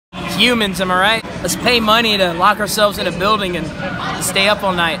humans, am I right? Let's pay money to lock ourselves in a building and stay up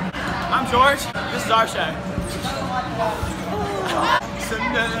all night. I'm George. This is our show.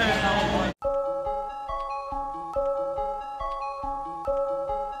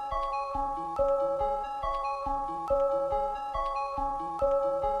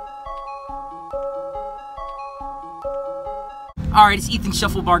 All right, it's Ethan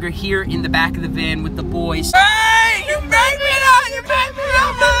Shufflebarger here in the back of the van with the boys. Hey, you make me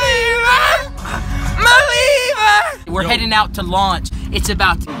up, believer. We're heading out to launch. It's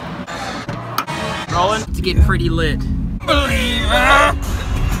about to get pretty lit. Believer.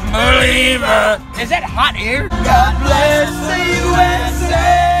 Is that hot air? God bless the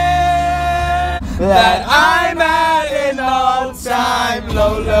USA. That I'm at an all-time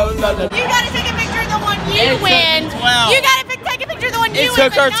low. You gotta take a picture of the one you win. You gotta take a picture of the one you win. It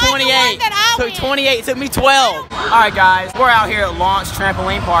took her 28. Took 28. It took me 12. All right, guys. We're out here at Launch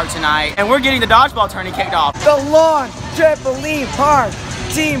Trampoline Park tonight, and we're getting the dodgeball tourney kicked off. The Launch Trampoline Park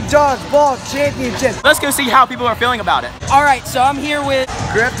Team Dodgeball Championship. Let's go see how people are feeling about it. All right, so I'm here with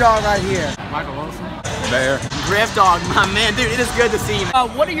Grip Dog right here. Michael Wilson. Bear. Griff Dog, my man. Dude, it is good to see you.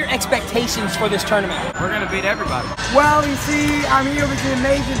 what are your expectations for this tournament? We're going to beat everybody. Well, you see, I'm here with the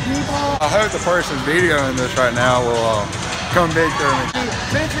amazing people. I hope the person videoing this right now will come big through me.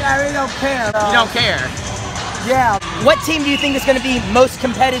 Basically, I really don't care. You don't care? Yeah. What team do you think is going to be most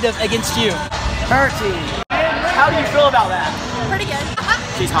competitive against you? Her team. How do you feel about that? Pretty good.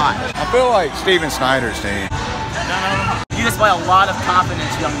 She's hot. I feel like Steven Snyder's team. You display a lot of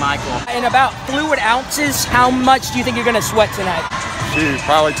confidence, young Michael. In about fluid ounces, how much do you think you're going to sweat tonight? Shoot,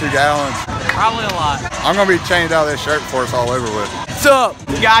 probably 2 gallons. Probably a lot. I'm going to be changed out of this shirt before it's all over with. What's up?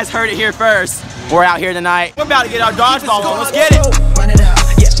 You guys heard it here first. We're out here tonight. We're about to get our dodgeball on. Let's get it. Run it out.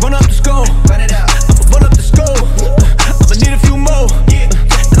 Yeah, run up the school. Run it out. I'ma run up the school. I'ma need a few more. Yeah.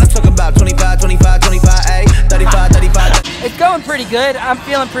 And I'm talking about 25, 25, 25, 35, 35. It's going pretty good. I'm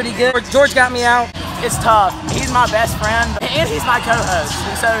feeling pretty good. George got me out. It's tough. He's my best friend, and he's my co-host,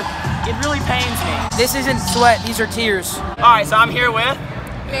 and so it really pains me. This isn't sweat, these are tears. All right, so I'm here with...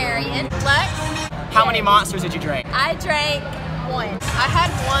 Marion. Lex. How many monsters did you drink? I drank 1. I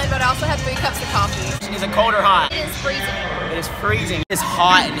had 1, but I also had 3 cups of coffee. Is it cold or hot? It is freezing. It is freezing. It's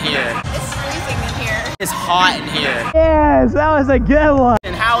hot in here. It's freezing in here. It's hot in here. Yes, that was a good one.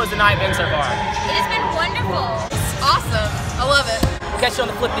 And how has the night been so far? It has been wonderful. It's awesome. I love it. We'll catch you on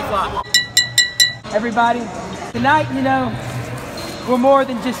the flippity flop. Everybody, tonight, you know, we're more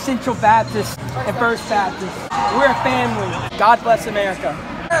than just Central Baptist and First Baptist. We're a family. God bless America.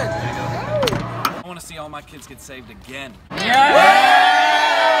 I want to see all my kids get saved again.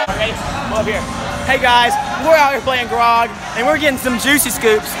 Yeah! Ready? Come up here. Hey guys, we're out here playing grog, and we're getting some juicy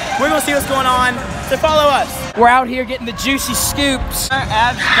scoops. We're gonna see what's going on, so follow us. We're out here getting the juicy scoops.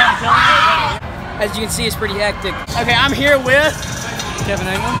 As you can see, it's pretty hectic. Okay, I'm here with Kevin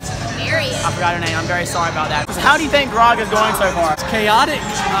England. Marion. I forgot her name. I'm very sorry about that. How do you think grog is going so far? It's chaotic.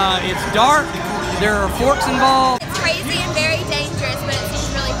 It's dark. There are forks involved. It's crazy and very dangerous, but it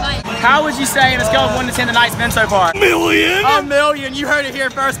seems really fun. How would you say in a scale of 1 to 10 the night's been so far? Million. A million. You heard it here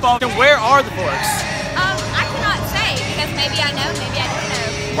first, folks. And where are the forks? I cannot say because maybe I know, maybe I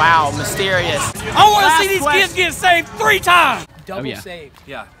don't know. Wow, mysterious. I want to see these kids get saved 3 times. Double saved.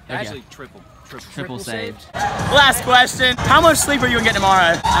 Yeah, actually triple saved. Last question. How much sleep are you gonna get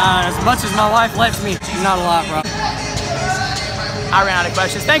tomorrow? As much as my wife lets me, not a lot, bro. I ran out of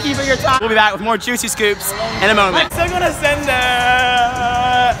questions. Thank you for your time. We'll be back with more juicy scoops in a moment. I'm gonna send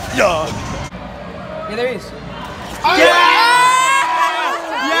yeah. Yeah, there he is.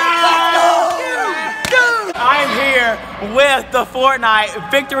 I'm here with the Fortnite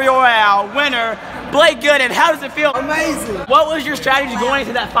Victory Royale winner, Blake Gooden. How does it feel? Amazing. What was your strategy going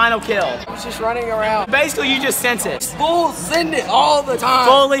into that final kill? I was just running around. Basically, you just sent it. Full send it all the time.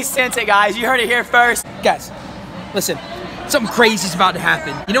 Fully sent it, guys. You heard it here first. Guys, listen. Something crazy is about to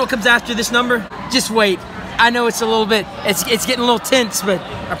happen. You know what comes after this number? Just wait. I know it's a little bit, it's getting a little tense, but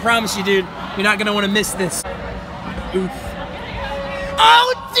I promise you, dude, you're not gonna want to miss this. Oof.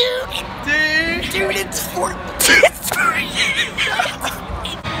 Oh, dude, it's for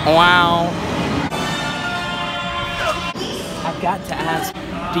Wow. I've got to ask,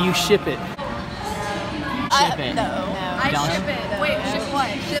 do you ship it? Ship it. No. I ship it. Wait, ship what?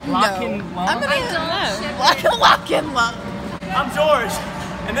 Ship Lock and lump? I don't know. Lock and lump. I'm George,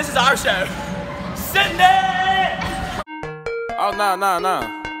 and this is our show. Sydney! Oh, nah.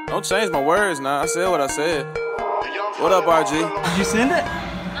 Don't change my words, nah. I said what I said. What up, RG? Did you send it?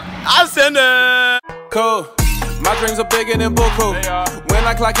 I send it! Cool. My dreams are bigger than buku. When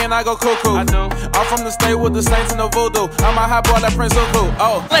I clock in, I go cuckoo. I do. I'm from the state with the saints and the voodoo. I'm a hot boy like Prince Zuko.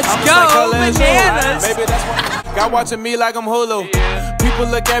 Oh, Let's I'm go, bananas. Maybe that's why God watching me like I'm Hulu. People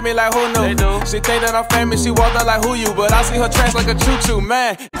look at me like who knew. She think that I'm famous, she walked out like who you. But I see her tracks like a choo-choo,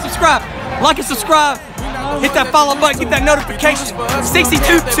 man. Subscribe, like and subscribe. Hit that follow button, get that notification.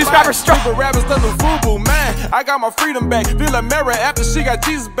 62 subscribers strong. Rappers done the FUBU, man. I got my freedom back. Feel like Mary after she got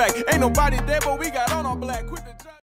Jesus back. Ain't nobody there, but we got on our black. Quit the